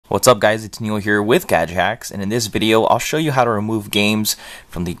What's up guys, it's Neil here with Gadget, and in this video I'll show you how to remove games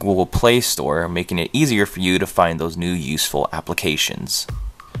from the Google Play Store, making it easier for you to find those new useful applications.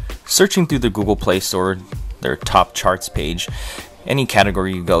 Searching through the Google Play Store, their top charts page, any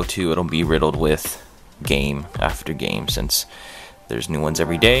category you go to, it'll be riddled with game after game, since there's new ones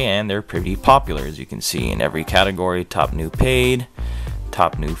every day and they're pretty popular, as you can see in every category. Top new paid,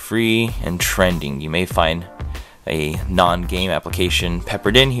 top new free, and trending. You may find a non-game application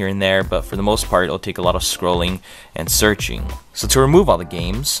peppered in here and there, but for the most part it'll take a lot of scrolling and searching. So to remove all the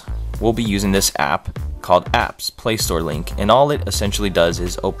games, we'll be using this app called Apps Play Store link, and all it essentially does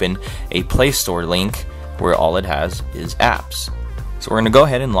is open a Play Store link where all it has is apps. So we're going to go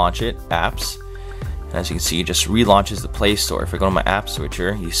ahead and launch it, Apps, and as you can see it just relaunches the Play Store. If I go to my app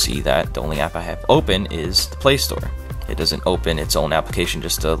switcher, you see that the only app I have open is the Play Store. It doesn't open its own application,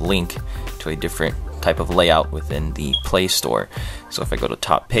 just a link to a different type of layout within the Play Store. So if I go to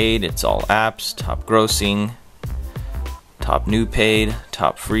top paid, it's all apps, top grossing, top new paid,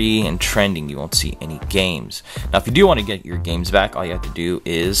 top free, and trending. You won't see any games. Now if you do want to get your games back, all you have to do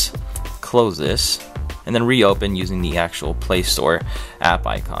is close this and then reopen using the actual Play Store app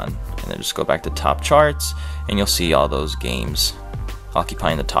icon, and then just go back to top charts and you'll see all those games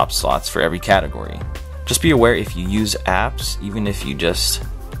occupying the top slots for every category. Just be aware, if you use apps, even if you just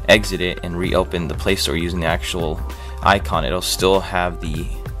exit it and reopen the Play Store using the actual icon, it'll still have the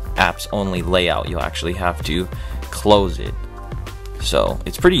apps only layout. You'll actually have to close it. So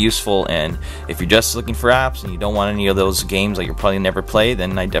it's pretty useful, and if you're just looking for apps and you don't want any of those games that you'll probably never play,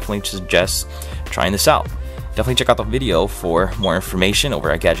 then I definitely suggest trying this out. Definitely check out the video for more information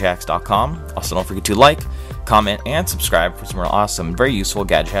over at gadgethacks.com. Also, don't forget to like, comment, and subscribe for some more awesome, very useful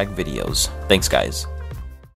Gadget Hack videos. Thanks guys.